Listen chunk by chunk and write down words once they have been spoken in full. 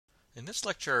In this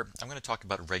lecture, I'm going to talk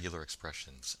about regular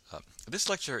expressions. This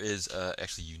lecture is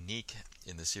actually unique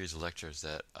in the series of lectures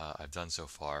that I've done so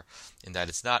far, in that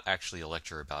it's not actually a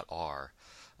lecture about R.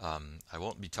 I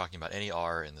won't be talking about any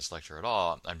R in this lecture at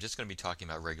all. I'm just going to be talking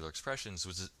about regular expressions,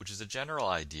 which is a general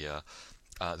idea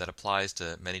that applies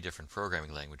to many different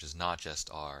programming languages, not just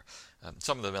R.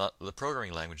 Some of the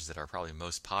programming languages that are probably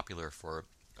most popular for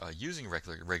using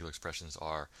regular expressions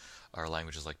are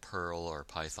languages like Perl or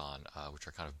Python, which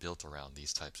are kind of built around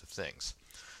these types of things.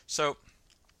 So,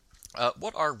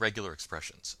 what are regular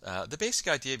expressions? The basic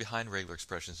idea behind regular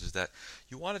expressions is that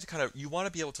you want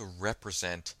to be able to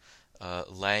represent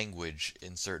language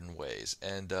in certain ways,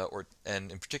 and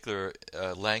in particular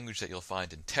language that you'll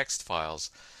find in text files.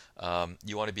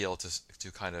 You want to be able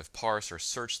to kind of parse or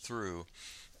search through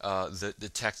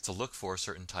the text to look for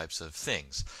certain types of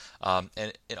things.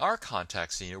 And in our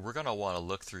context, we're going to want to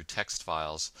look through text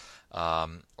files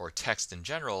or text in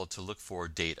general to look for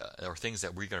data or things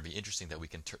that we're going to be interesting that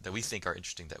we think are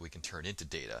interesting that we can turn into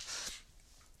data.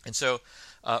 And so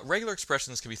regular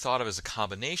expressions can be thought of as a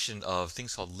combination of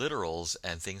things called literals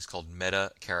and things called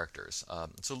meta characters.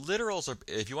 So literals are,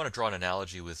 if you want to draw an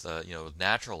analogy with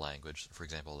natural language, for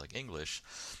example, like English,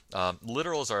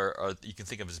 literals are you can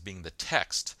think of as being the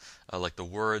text, like the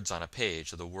words on a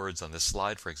page or the words on this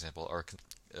slide, for example,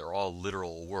 are all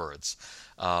literal words,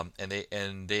 and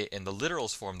the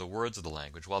literals form the words of the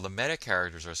language, while the meta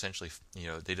characters are essentially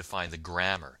they define the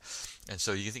grammar. And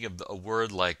so you think of a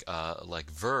word like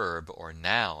verb or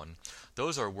noun;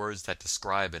 those are words that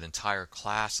describe an entire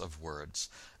class of words,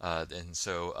 and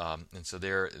so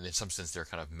they're in some sense they're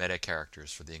kind of meta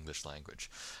characters for the English language.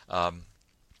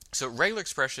 So regular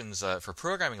expressions for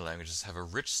programming languages have a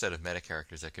rich set of meta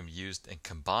characters that can be used and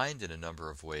combined in a number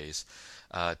of ways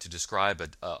to describe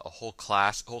a whole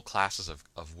classes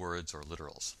of words or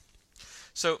literals.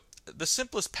 So the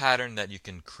simplest pattern that you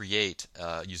can create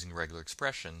using regular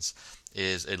expressions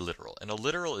is a literal. And a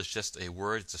literal is just a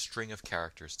word, it's a string of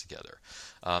characters together.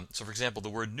 So for example, the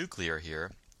word nuclear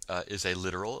here is a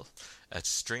literal. It's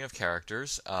a string of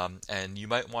characters, and you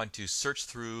might want to search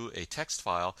through a text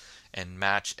file and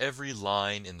match every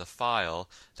line in the file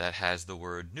that has the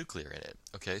word nuclear in it.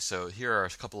 Okay, so here are a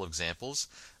couple of examples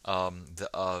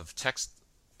of text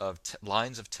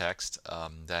lines of text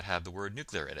that have the word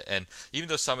nuclear in it. And even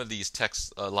though some of these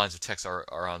lines of text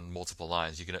are on multiple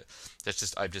lines,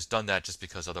 I've just done that just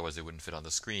because otherwise they wouldn't fit on the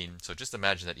screen. So just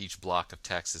imagine that each block of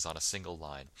text is on a single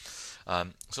line.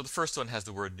 So the first one has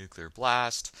the word nuclear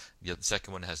blast. The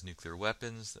second one has nuclear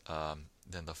weapons.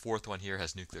 Then the fourth one here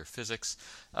has nuclear physics,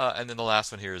 and then the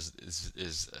last one here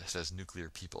says nuclear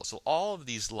people. So all of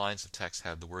these lines of text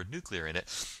have the word nuclear in it,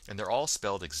 and they're all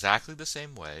spelled exactly the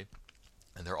same way.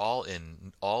 And they're all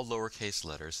in all lowercase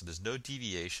letters, so there's no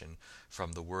deviation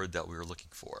from the word that we were looking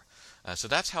for. So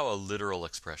that's how a literal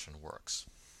expression works.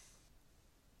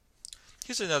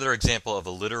 Here's another example of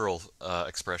a literal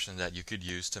expression that you could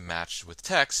use to match with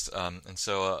text. And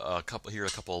so here are a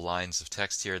couple of lines of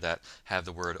text here that have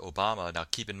the word Obama. Now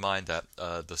keep in mind that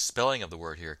the spelling of the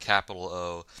word here, capital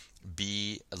O,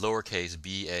 B, lowercase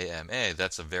b a m a.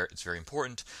 It's very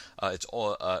important.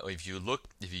 If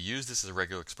you use this as a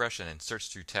regular expression and search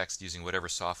through text using whatever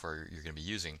software you're going to be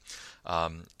using,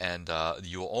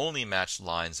 you will only match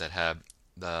lines that have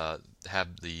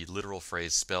the literal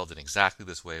phrase spelled in exactly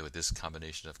this way with this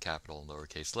combination of capital and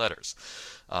lowercase letters.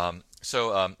 By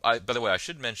the way, I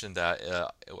should mention that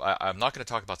I'm not going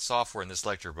to talk about software in this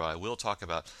lecture, but I will talk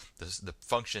about the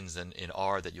functions in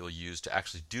R that you'll use to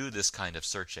actually do this kind of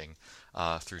searching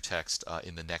through text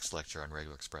in the next lecture on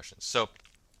regular expressions. So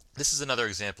this is another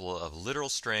example of a literal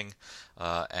string,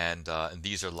 and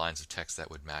these are lines of text that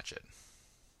would match it.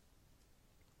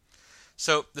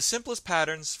 So the simplest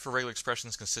patterns for regular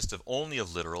expressions consist of only of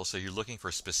literals, so you're looking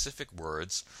for specific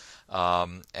words,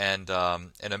 and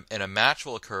a match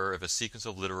will occur if a sequence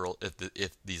of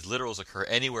if these literals occur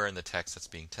anywhere in the text that's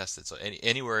being tested, so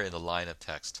anywhere in the line of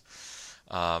text.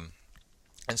 But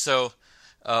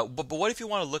what if you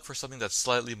want to look for something that's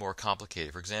slightly more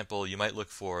complicated? For example, you might look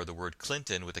for the word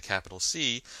Clinton with a capital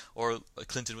C or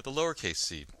Clinton with a lowercase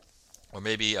c. Or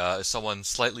maybe someone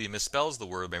slightly misspells the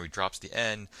word, maybe drops the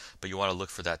N, but you want to look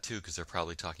for that too because they're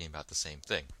probably talking about the same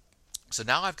thing. So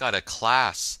now I've got a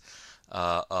class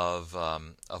of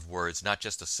words, not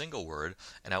just a single word,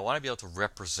 and I want to be able to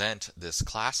represent this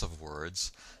class of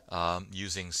words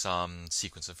using some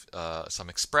sequence of some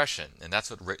expression, and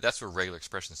that's where regular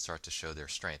expressions start to show their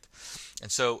strength.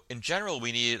 And so, in general,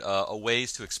 we need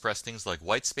ways to express things like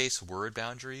white space word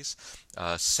boundaries,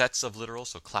 sets of literals,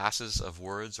 so classes of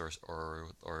words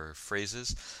or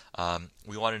phrases.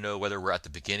 We want to know whether we're at the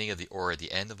beginning of or at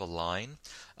the end of a line,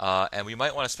 and we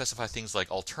might want to specify things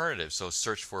like alternatives, so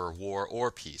search for war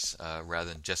or peace, rather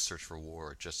than just search for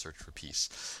war or just search for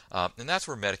peace. And that's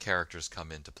where meta characters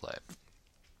come into play.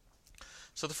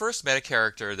 So the first meta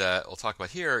character that we'll talk about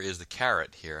here is the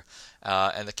caret here,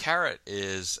 and the caret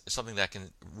is something that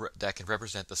can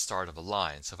represent the start of a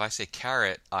line. So if I say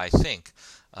caret, I think,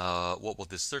 what will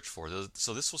this search for?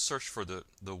 So this will search for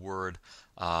the word,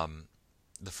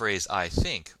 the phrase I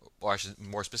think, or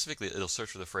more specifically, it'll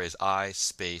search for the phrase I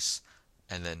space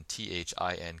and then THINK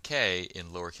in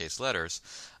lowercase letters.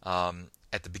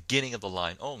 At the beginning of the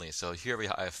line only. So here we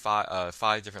have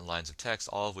five different lines of text,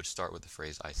 all of which start with the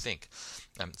phrase "I think."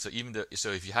 So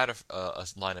if you had a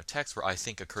line of text where "I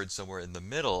think" occurred somewhere in the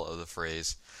middle of the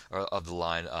phrase or of the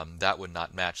line, that would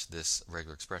not match this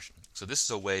regular expression. So this is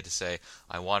a way to say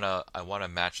I wanna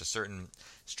match a certain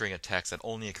string of text that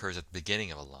only occurs at the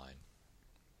beginning of a line.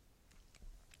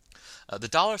 The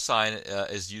dollar sign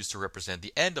is used to represent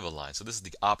the end of a line. So this is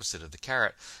the opposite of the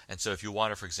caret. And so if you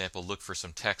want to, for example, look for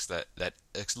some text that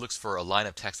looks for a line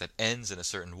of text that ends in a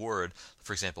certain word,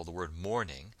 for example, the word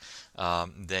morning,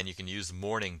 then you can use the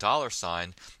morning dollar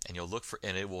sign, and you'll look for,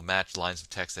 and it will match lines of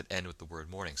text that end with the word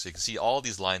morning. So you can see all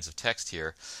these lines of text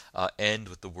here end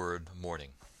with the word morning.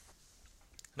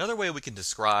 Another way we can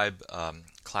describe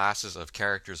classes of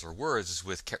characters or words is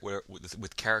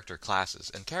with character classes.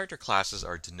 And character classes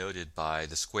are denoted by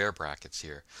the square brackets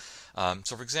here.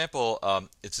 So for example,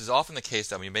 it is often the case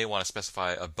that we may want to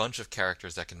specify a bunch of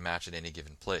characters that can match at any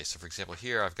given place. So for example,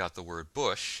 here I've got the word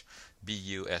bush,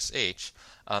 B-U-S-H,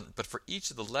 but for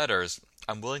each of the letters,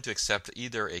 I'm willing to accept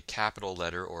either a capital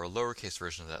letter or a lowercase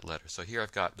version of that letter. So here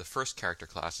I've got the first character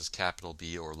class is capital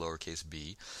B or lowercase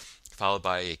b, followed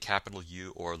by a capital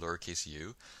U or lowercase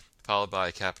u, followed by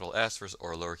a capital S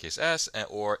or lowercase s,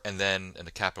 and then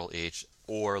a capital H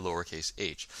or lowercase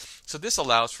h. So this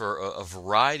allows for a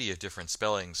variety of different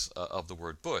spellings of the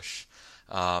word bush.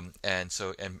 And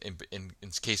so in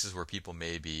cases where people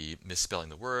may be misspelling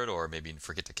the word or maybe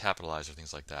forget to capitalize or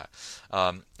things like that.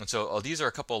 And so these are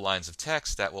a couple of lines of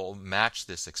text that will match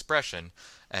this expression,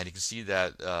 and you can see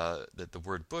that that the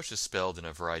word bush is spelled in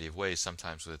a variety of ways,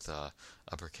 sometimes with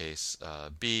uppercase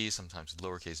b, sometimes with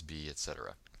lowercase b,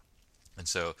 etc. And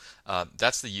so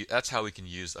that's how we can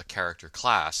use a character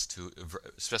class to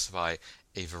specify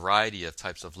a variety of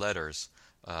types of letters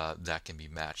that can be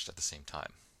matched at the same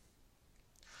time.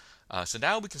 So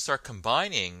now we can start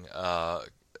combining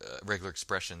regular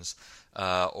expressions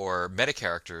or meta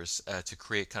characters to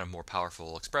create kind of more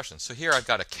powerful expressions. So here I've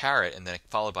got a caret and then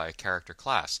followed by a character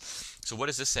class. So what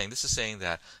is this saying? This is saying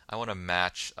that I want to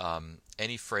match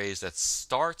any phrase that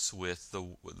starts with the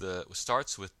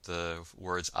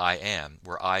words I am,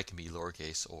 where I can be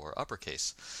lowercase or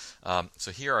uppercase.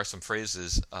 So here are some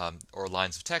phrases or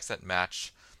lines of text that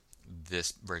match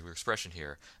this regular expression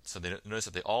here. So notice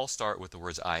that they all start with the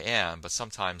words I am, but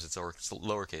sometimes it's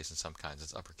lowercase and sometimes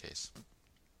it's uppercase.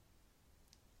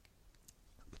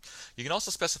 You can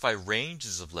also specify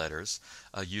ranges of letters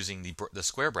using the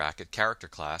square bracket character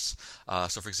class.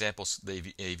 So for example,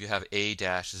 if you have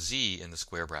A-Z in the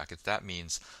square brackets, that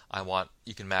means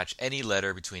you can match any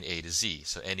letter between A to Z.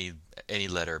 So any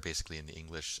letter basically in the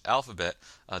English alphabet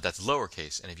that's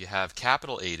lowercase. And if you have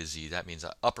capital A to Z, that means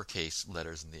uppercase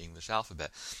letters in the English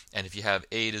alphabet. And if you have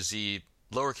A to Z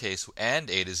lowercase and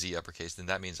A to Z uppercase, then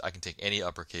that means I can take any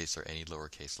uppercase or any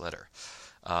lowercase letter.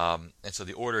 And so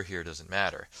the order here doesn't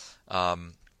matter.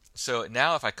 So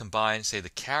now if I combine, say, the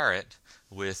caret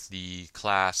with the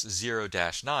class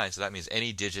 0-9, so that means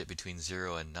any digit between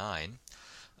 0 and 9,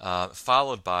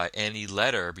 followed by any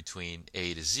letter between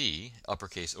A to Z,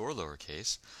 uppercase or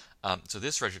lowercase. So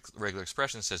this regular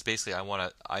expression says basically I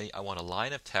want a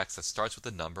line of text that starts with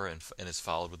a number and is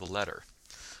followed with a letter.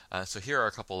 So here are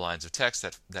a couple lines of text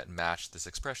that match this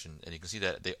expression, and you can see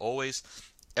that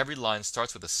every line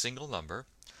starts with a single number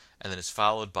and then is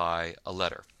followed by a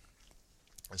letter.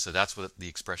 And so that's what the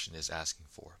expression is asking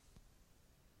for.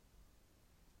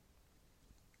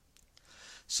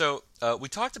 So we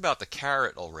talked about the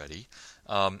caret already,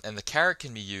 and the caret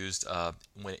can be used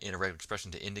in a regular expression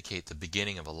to indicate the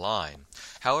beginning of a line.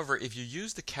 However, if you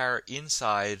use the caret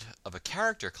inside of a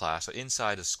character class, or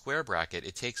inside a square bracket,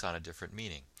 it takes on a different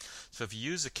meaning. So if you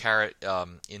use a caret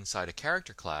inside a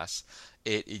character class,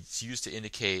 it's used to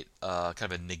indicate kind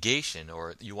of a negation,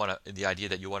 or the idea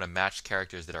that you want to match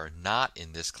characters that are not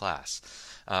in this class.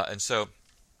 And so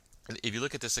if you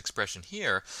look at this expression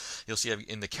here, you'll see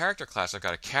in the character class I've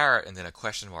got a caret and then a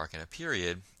question mark and a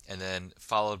period, and then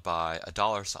followed by a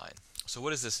dollar sign. So what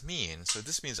does this mean? So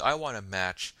this means I want to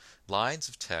match lines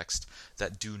of text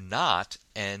that do not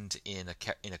end in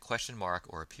a question mark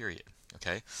or a period.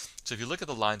 Okay, so if you look at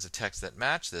the lines of text that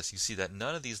match this, you see that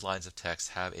none of these lines of text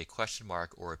have a question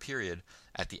mark or a period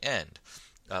at the end.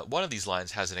 One of these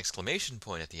lines has an exclamation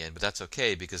point at the end, but that's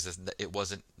okay because it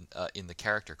wasn't in the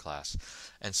character class.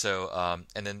 And so,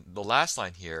 and then the last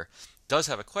line here does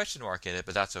have a question mark in it,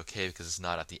 but that's okay because it's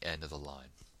not at the end of the line.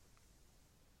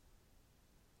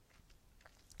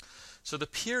 So the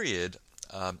period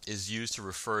is used to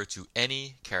refer to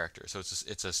any character. So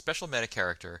it's a special meta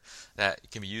character that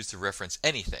can be used to reference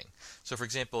anything. So for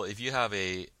example, if you have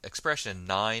a expression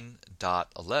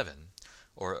 9.11,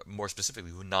 or more specifically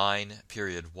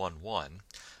 9.11,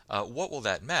 what will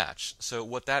that match? So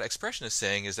what that expression is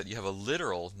saying is that you have a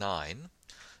literal 9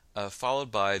 followed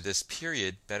by this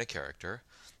period meta character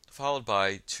followed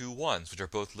by two ones, which are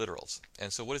both literals.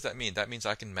 And so what does that mean? That means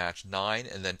I can match 9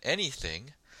 and then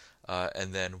anything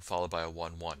and then followed by a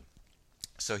 1, 1.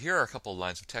 So here are a couple of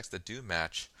lines of text that do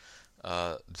match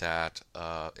that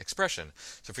expression.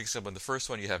 So for example, in the first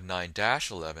one you have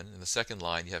 9-11. In the second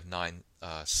line you have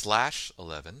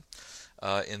 9/11.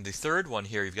 In the third one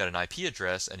here you've got an IP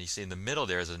address, and you see in the middle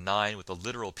there is a 9 with a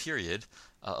literal period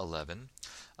 11.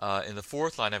 In the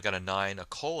fourth line I've got a 9, a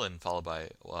colon followed by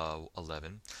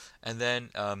 11. And then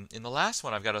in the last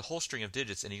one I've got a whole string of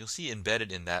digits, and you'll see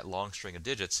embedded in that long string of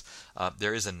digits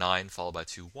there is a 9 followed by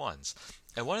two ones.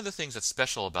 And one of the things that's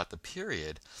special about the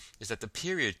period is that the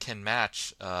period can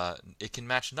match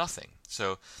nothing.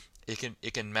 So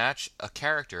it can match a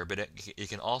character, but it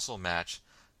can also match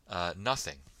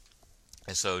nothing.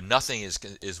 And so nothing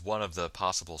is one of the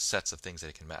possible sets of things that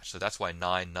it can match. So that's why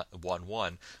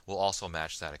 911 will also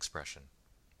match that expression.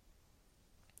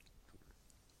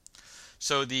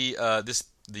 So the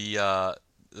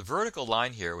vertical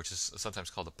line here, which is sometimes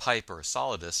called a pipe or a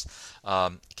solidus,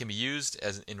 can be used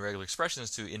in regular expressions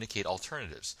to indicate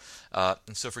alternatives.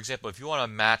 And so, for example, if you want to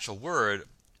match a word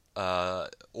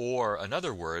or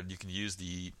another word, you can use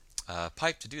the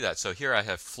pipe to do that. So here I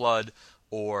have flood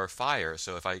or fire.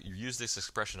 So if I use this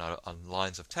expression on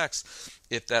lines of text,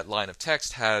 if that line of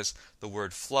text has the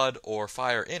word flood or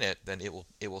fire in it, then it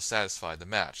will satisfy the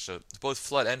match. So both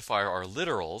flood and fire are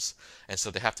literals, and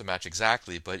so they have to match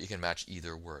exactly, but you can match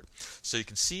either word. So you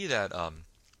can see that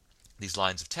these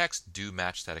lines of text do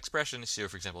match that expression. So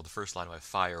for example, the first line we have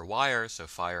fire wire, so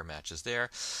fire matches there.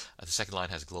 The second line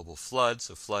has global flood,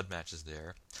 so flood matches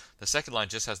there. The second line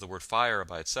just has the word fire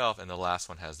by itself, and the last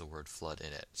one has the word flood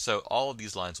in it. So all of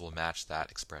these lines will match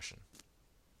that expression.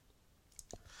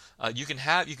 You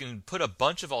can put a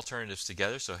bunch of alternatives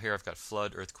together. So here I've got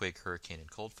flood, earthquake, hurricane, and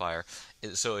cold fire.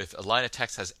 So if a line of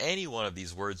text has any one of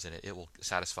these words in it, it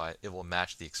will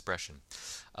match the expression.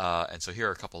 And so here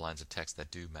are a couple lines of text that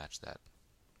do match that.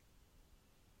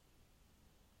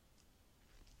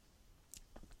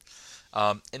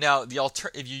 And now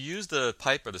if you use the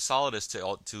pipe or the solidus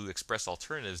to express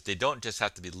alternatives, they don't just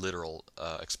have to be literal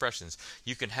expressions.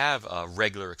 You can have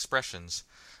regular expressions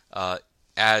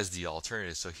as the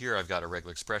alternative. So here I've got a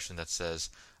regular expression that says,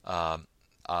 on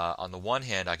the one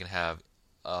hand, I can have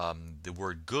the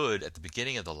word good at the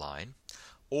beginning of the line,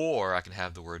 or I can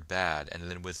have the word bad, and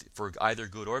then for either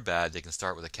good or bad, they can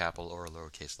start with a capital or a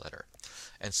lowercase letter.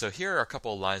 And so here are a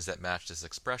couple of lines that match this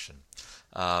expression.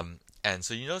 And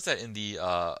so you notice that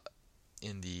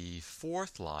in the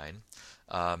fourth line,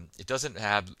 it doesn't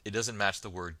match the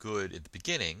word good at the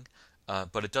beginning,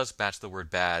 but it does match the word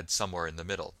bad somewhere in the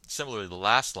middle. Similarly, the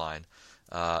last line,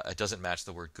 it doesn't match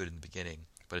the word good in the beginning,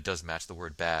 but it does match the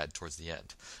word bad towards the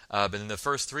end. But then the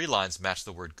first three lines match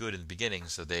the word good in the beginning,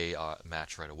 so they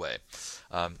match right away.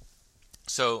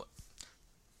 So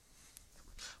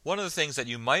one of the things that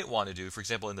you might want to do, for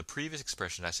example, in the previous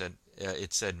expression, I said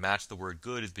it said match the word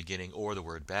good at the beginning or the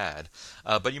word bad,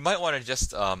 but you might want to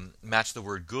just match the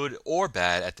word good or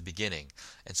bad at the beginning.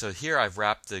 And so here I've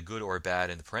wrapped the good or bad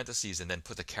in the parentheses and then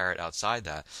put the caret outside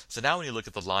that. So now when you look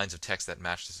at the lines of text that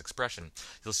match this expression,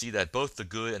 you'll see that both the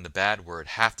good and the bad word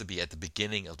have to be at the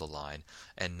beginning of the line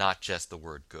and not just the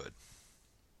word good.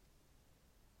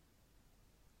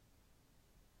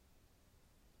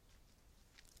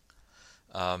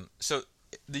 So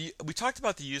we talked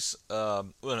about the use.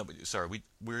 Well, no, sorry,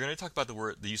 we're going to talk about the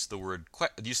use of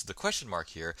the use of the question mark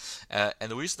here, and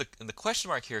the use of the question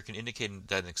mark here can indicate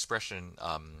that an expression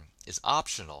is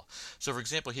optional. So, for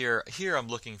example, here I'm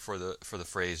looking for the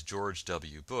phrase George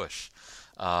W. Bush.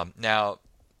 Now,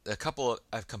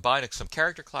 I've combined some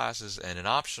character classes and an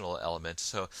optional element.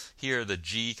 So here the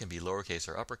G can be lowercase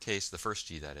or uppercase, the first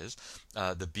G that is.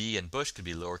 The B and Bush could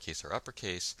be lowercase or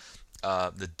uppercase.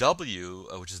 The W,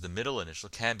 which is the middle initial,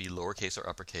 can be lowercase or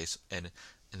uppercase, and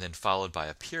then followed by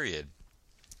a period.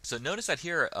 So notice that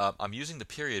here I'm using the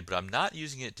period, but I'm not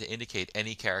using it to indicate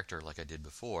any character like I did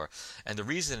before. And the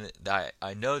reason that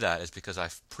I know that is because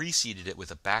I've preceded it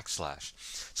with a backslash.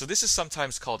 So this is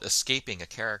sometimes called escaping a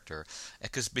character,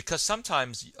 because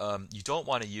sometimes you don't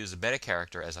want to use a meta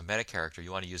character as a meta character.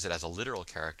 You want to use it as a literal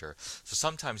character. So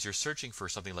sometimes you're searching for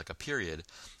something like a period,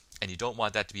 and you don't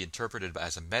want that to be interpreted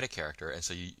as a meta character, and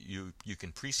so you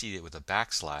can precede it with a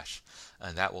backslash,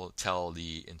 and that will tell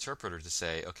the interpreter to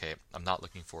say, okay, I'm not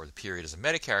looking for the period as a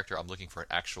meta character, I'm looking for an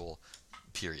actual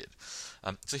period.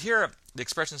 So here the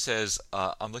expression says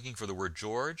I'm looking for the word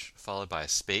George followed by a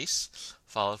space,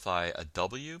 followed by a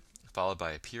W, followed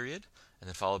by a period, and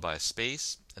then followed by a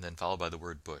space, and then followed by the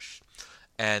word Bush.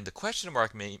 And the question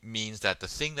mark means that the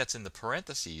thing that's in the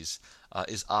parentheses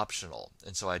is optional.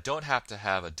 And so I don't have to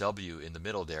have a W in the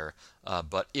middle there,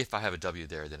 but if I have a W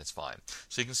there, then it's fine.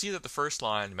 So you can see that the first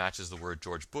line matches the word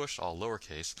George Bush, all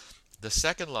lowercase. The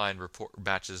second line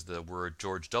matches the word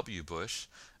George W. Bush,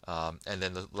 and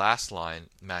then the last line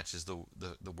matches the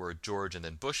word George and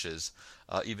then Bushes,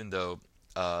 even though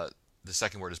the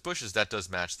second word is Bushes, that does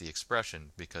match the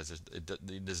expression, because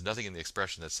there's nothing in the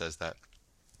expression that says that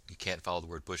you can't follow the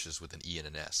word Bushes with an E and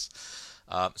an S.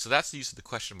 So that's the use of the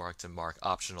question mark to mark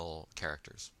optional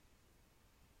characters.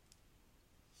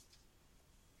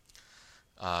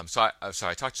 I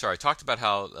talked about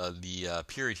how the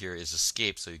period here is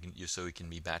escaped, so it can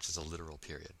be matched as a literal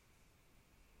period.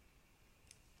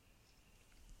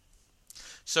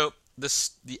 So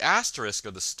the asterisk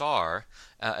or the star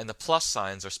and the plus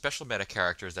signs are special meta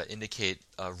characters that indicate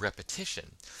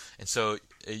repetition, and so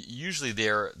usually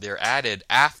they're added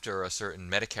after a certain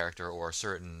meta character or a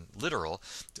certain literal,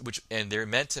 and they're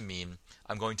meant to mean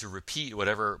I'm going to repeat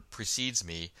whatever precedes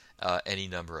me any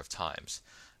number of times.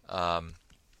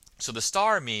 So the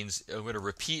star means I'm going to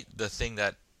repeat the thing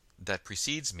that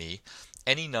precedes me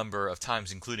any number of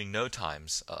times, including no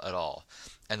times at all.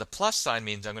 And the plus sign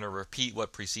means I'm going to repeat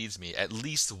what precedes me at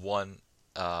least one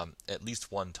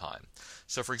time.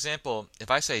 So, for example, if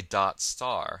I say dot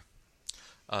star,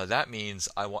 that means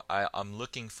I'm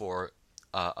looking for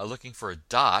a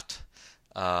dot.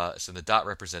 So the dot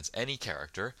represents any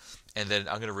character, and then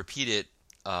I'm going to repeat it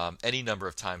any number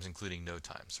of times, including no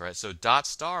times. Right? So dot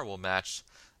star will match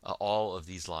all of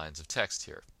these lines of text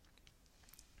here.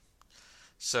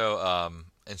 So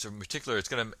and so in particular,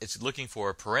 it's looking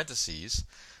for parentheses,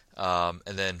 and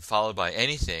then followed by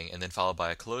anything, and then followed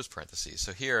by a closed parentheses.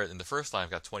 So here in the first line,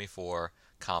 I've got 24,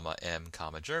 M,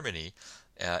 Germany.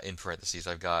 In parentheses,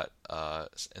 I've got,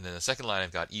 and then the second line,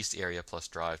 I've got East area plus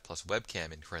drive plus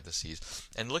webcam in parentheses.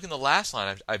 And look in the last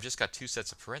line, I've just got two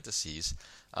sets of parentheses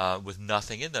with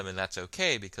nothing in them, and that's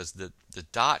okay because the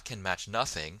dot can match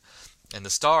nothing, and the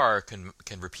star can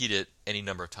repeat it any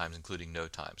number of times, including no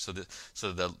times.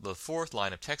 So the fourth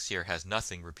line of text here has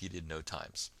nothing repeated no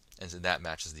times, and so that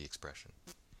matches the expression.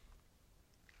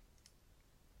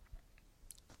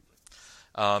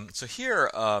 So here,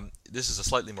 this is a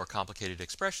slightly more complicated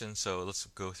expression, so let's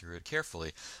go through it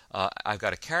carefully. I've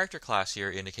got a character class here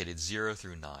indicated 0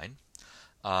 through 9,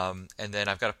 and then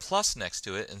I've got a plus next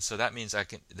to it, and so that means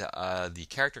the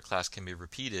character class can be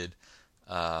repeated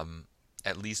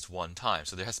at least one time.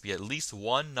 So there has to be at least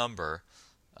one number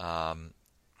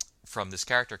from this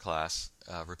character class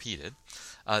repeated,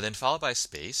 then followed by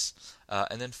space,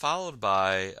 and then followed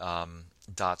by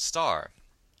dot star.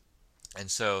 And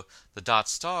so the dot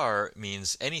star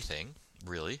means anything,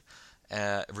 really,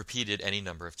 repeated any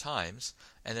number of times,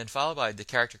 and then followed by the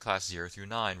character class 0 through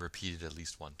 9 repeated at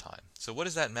least one time. So what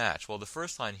does that match? Well, the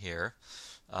first line here,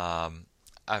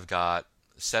 I've got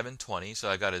 720, so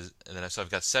I've got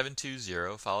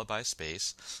 720 followed by a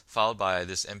space, followed by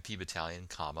this MP battalion,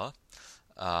 comma,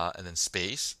 and then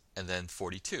space, and then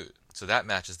 42. So that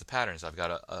matches the pattern. So I've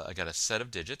got a set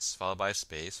of digits followed by a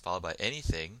space, followed by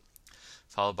anything,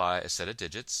 followed by a set of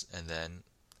digits, and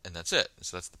that's it.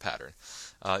 So that's the pattern.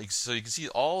 So you can see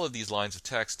all of these lines of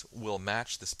text will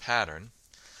match this pattern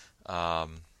that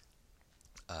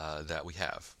we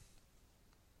have.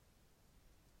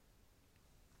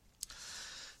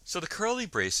 So the curly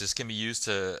braces can be used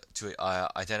to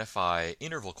identify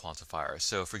interval quantifiers.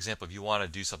 So for example, if you want to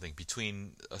do something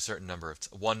between a certain number of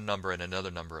one number and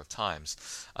another number of times,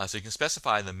 so you can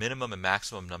specify the minimum and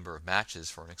maximum number of matches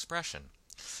for an expression.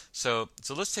 So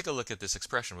let's take a look at this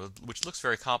expression, which looks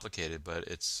very complicated, but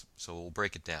so we'll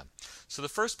break it down. So the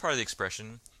first part of the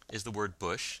expression is the word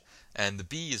bush, and the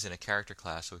B is in a character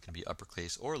class, so it can be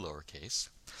uppercase or lowercase.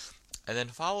 And then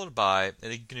followed by,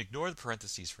 and you can ignore the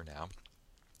parentheses for now,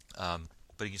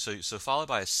 so followed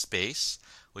by a space,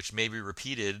 which may be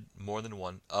repeated more than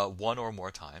one or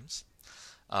more times.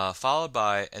 Followed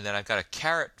by, and then I've got a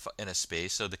caret in a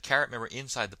space. So the caret, remember,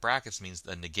 inside the brackets means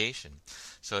the negation.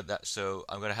 So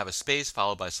I'm going to have a space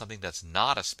followed by something that's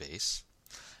not a space,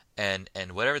 and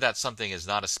whatever that something is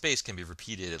not a space can be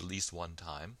repeated at least one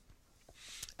time,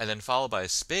 and then followed by a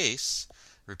space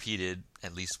repeated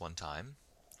at least one time,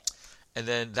 and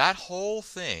then that whole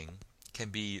thing can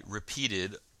be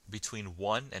repeated between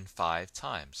 1 and 5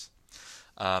 times.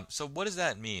 So what does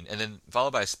that mean? And then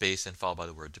followed by a space and followed by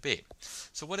the word debate.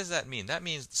 So what does that mean? That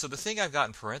means, so the thing I've got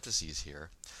in parentheses here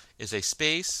is a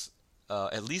space,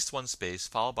 at least one space,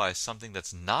 followed by something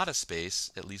that's not a space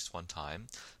at least one time,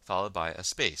 followed by a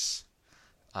space.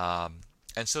 And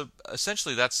so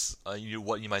essentially that's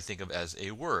what you might think of as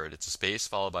a word. It's a space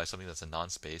followed by something that's a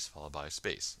non-space followed by a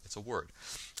space. It's a word.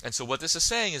 And so what this is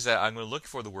saying is that I'm going to look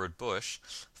for the word bush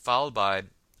followed by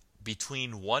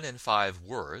between 1 and 5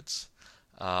 words,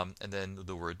 and then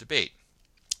the word debate.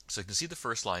 So you can see the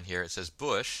first line here. It says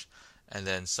bush, and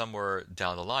then somewhere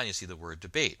down the line you see the word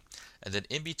debate. And then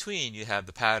in between you have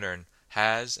the pattern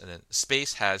has, and then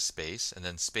space has space, and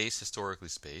then space historically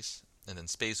space, and then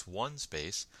space one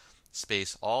space,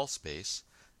 space all space,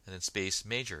 and then space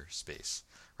major space.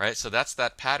 Right? So that's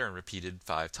that pattern repeated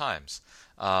 5 times.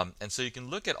 And so you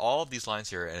can look at all of these lines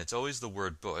here, and it's always the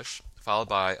word bush followed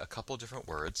by a couple different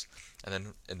words,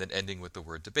 and then ending with the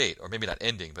word debate, or maybe not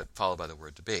ending, but followed by the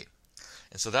word debate.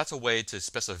 And so that's a way to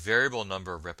specify a variable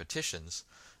number of repetitions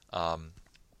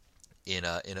in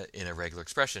a regular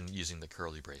expression using the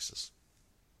curly braces.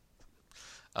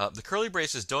 The curly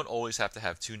braces don't always have to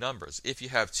have 2 numbers. If you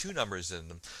have 2 numbers in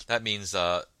them, that means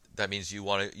you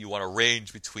want to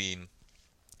range between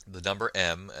the number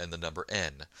m and the number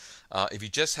n. If you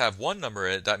just have one number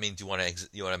in it, that means you want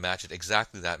to match it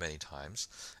exactly that many times.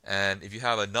 And if you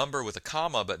have a number with a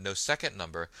comma but no second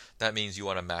number, that means you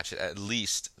want to match it at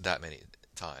least that many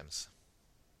times.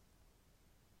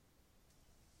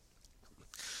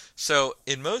 So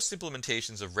in most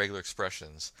implementations of regular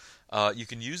expressions, you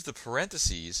can use the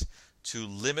parentheses to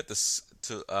limit the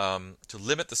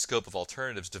scope of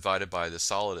alternatives divided by the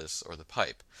solidus or the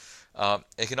pipe.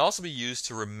 It can also be used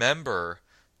to remember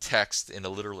text in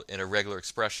a regular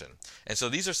expression, and so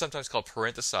these are sometimes called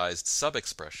parenthesized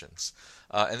sub-expressions.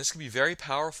 And this can be very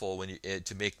powerful when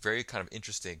to make very kind of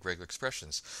interesting regular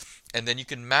expressions. And then you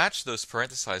can match those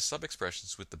parenthesized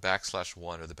sub-expressions with the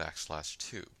 \1 or the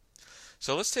 \2.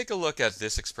 So let's take a look at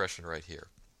this expression right here.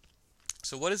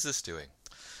 So what is this doing?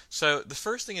 So the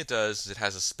first thing it does is it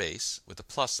has a space with a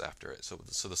plus after it.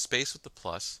 So the space with the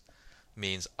plus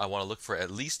means I want to look for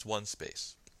at least one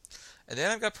space. And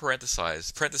then I've got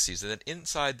parentheses, and then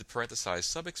inside the parenthesized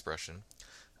sub-expression,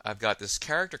 I've got this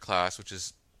character class, which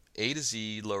is A to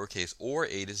Z lowercase or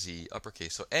A to Z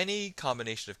uppercase. So any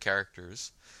combination of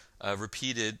characters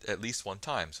repeated at least one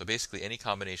time. So basically any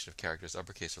combination of characters,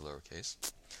 uppercase or lowercase.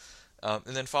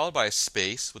 And then followed by a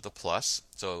space with a plus,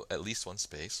 so at least one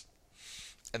space.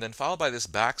 And then followed by this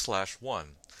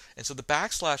 \1. And so the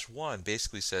 \1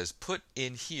 basically says put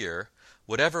in here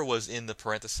whatever was in the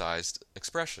parenthesized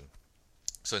expression.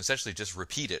 So essentially just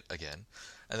repeat it again,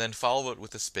 and then follow it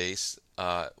with a space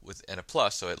and a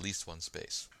plus, so at least one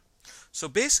space. So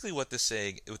basically what this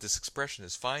expression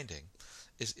is finding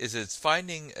is it's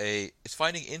finding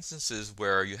instances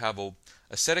where you have a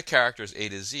set of characters A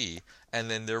to Z, and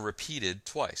then they're repeated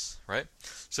twice, right?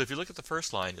 So if you look at the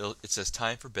first line, it says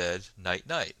time for bed, night,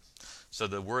 night. So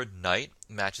the word night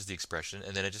matches the expression,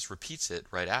 and then it just repeats it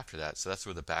right after that. So that's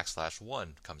where the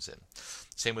 \1 comes in.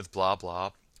 Same with blah,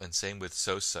 blah, and same with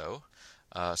so,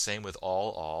 same with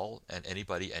all, and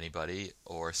anybody, anybody,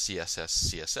 or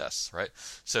CSS, CSS, right?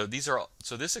 So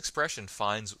this expression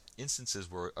finds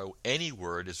instances where any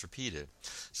word is repeated.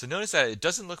 So notice that it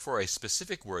doesn't look for a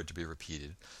specific word to be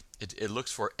repeated. It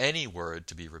looks for any word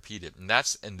to be repeated,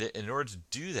 and in order to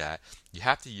do that, you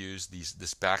have to use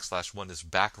this \1, this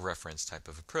back reference type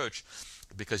of approach,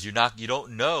 because you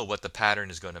don't know what the pattern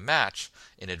is going to match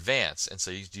in advance, and so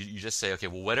you just say, okay,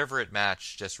 well, whatever it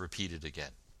matched, just repeat it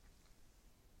again.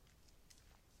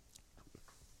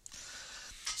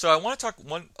 So I want to talk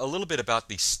a little bit about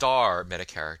the star meta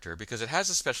character because it has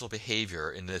a special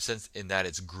behavior in the sense in that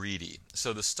it's greedy.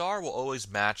 So the star will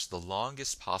always match the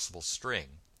longest possible string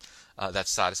that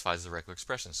satisfies the regular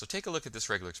expression. So take a look at this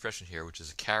regular expression here, which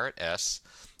is a caret s,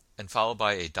 and followed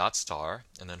by a dot star,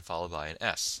 and then followed by an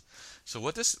s. So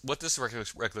what this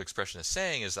regular expression is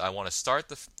saying is I want to start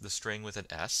the string with an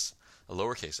s, a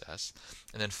lowercase s,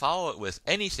 and then follow it with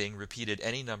anything repeated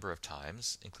any number of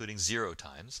times, including 0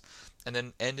 times, and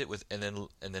then end it with and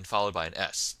then followed by an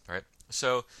s. All right.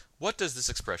 So what does this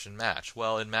expression match?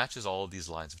 Well, it matches all of these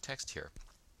lines of text here.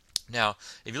 Now,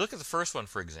 if you look at the first one,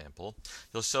 for example,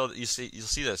 you'll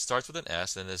see that it starts with an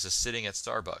S and is sitting at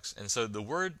Starbucks. And so the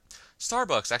word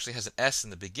Starbucks actually has an S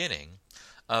in the beginning,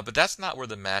 but that's not where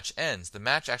the match ends. The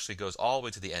match actually goes all the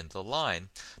way to the end of the line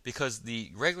because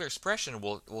the regular expression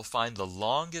will find the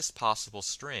longest possible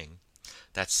string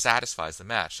that satisfies the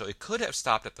match. So it could have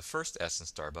stopped at the first S in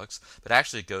Starbucks, but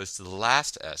actually it goes to the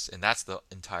last S, and that's the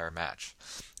entire match.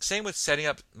 Same with setting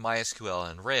up MySQL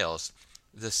and Rails.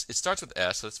 It starts with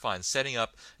S, so it's fine. Setting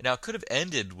up now it could have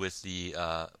ended with the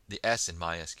S in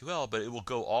MySQL, but it will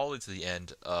go all the way to the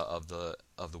end of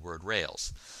the word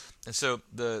Rails. And so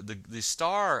the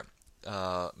star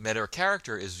meta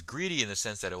character is greedy in the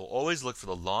sense that it will always look for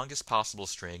the longest possible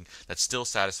string that still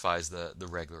satisfies the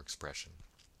regular expression.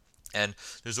 And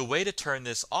there's a way to turn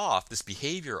this off, this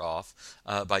behavior off,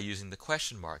 by using the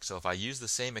question mark. So if I use the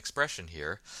same expression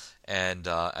here, and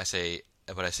I say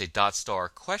dot star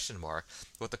question mark,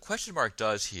 what the question mark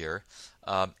does here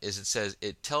is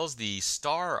it tells the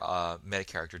star meta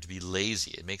character to be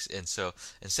lazy. And so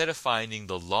instead of finding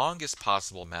the longest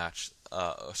possible match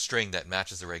string that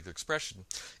matches the regular expression,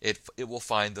 it will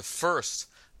find the first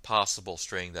possible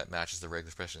string that matches the regular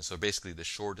expression. So basically the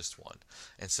shortest one.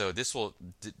 And so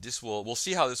we'll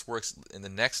see how this works in the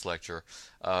next lecture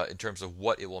in terms of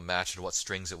what it will match and what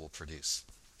strings it will produce.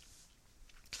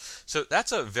 So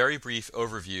that's a very brief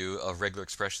overview of regular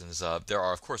expressions. There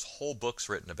are, of course, whole books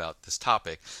written about this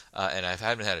topic, and I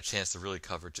haven't had a chance to really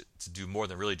to do more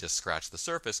than really just scratch the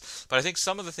surface. But I think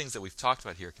some of the things that we've talked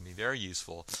about here can be very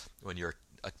useful when you're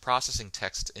processing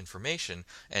text information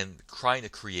and trying to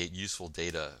create useful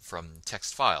data from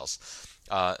text files.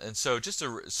 And so just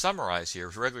to summarize here,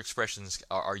 regular expressions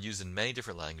are used in many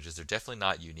different languages. They're definitely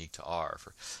not unique to R.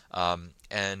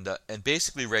 And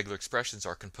basically regular expressions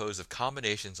are composed of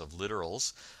combinations of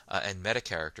literals and meta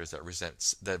characters that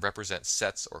represent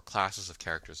sets or classes of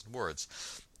characters and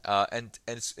words. And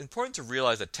it's important to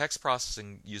realize that text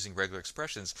processing using regular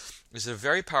expressions is a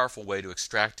very powerful way to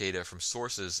extract data from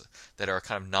sources that are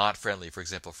kind of not friendly. For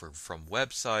example, from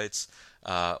websites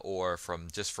or from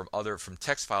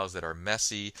text files that are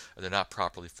messy or they're not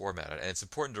properly formatted. And it's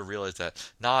important to realize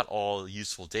that not all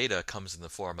useful data comes in the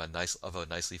form of a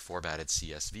nicely formatted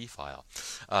CSV file.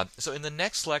 So in the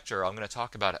next lecture, I'm going to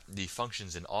talk about the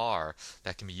functions in R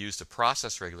that can be used to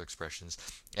process regular expressions,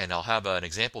 and I'll have an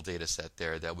example data set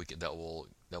there that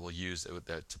we'll use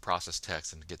to process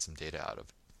text and get some data out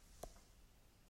of.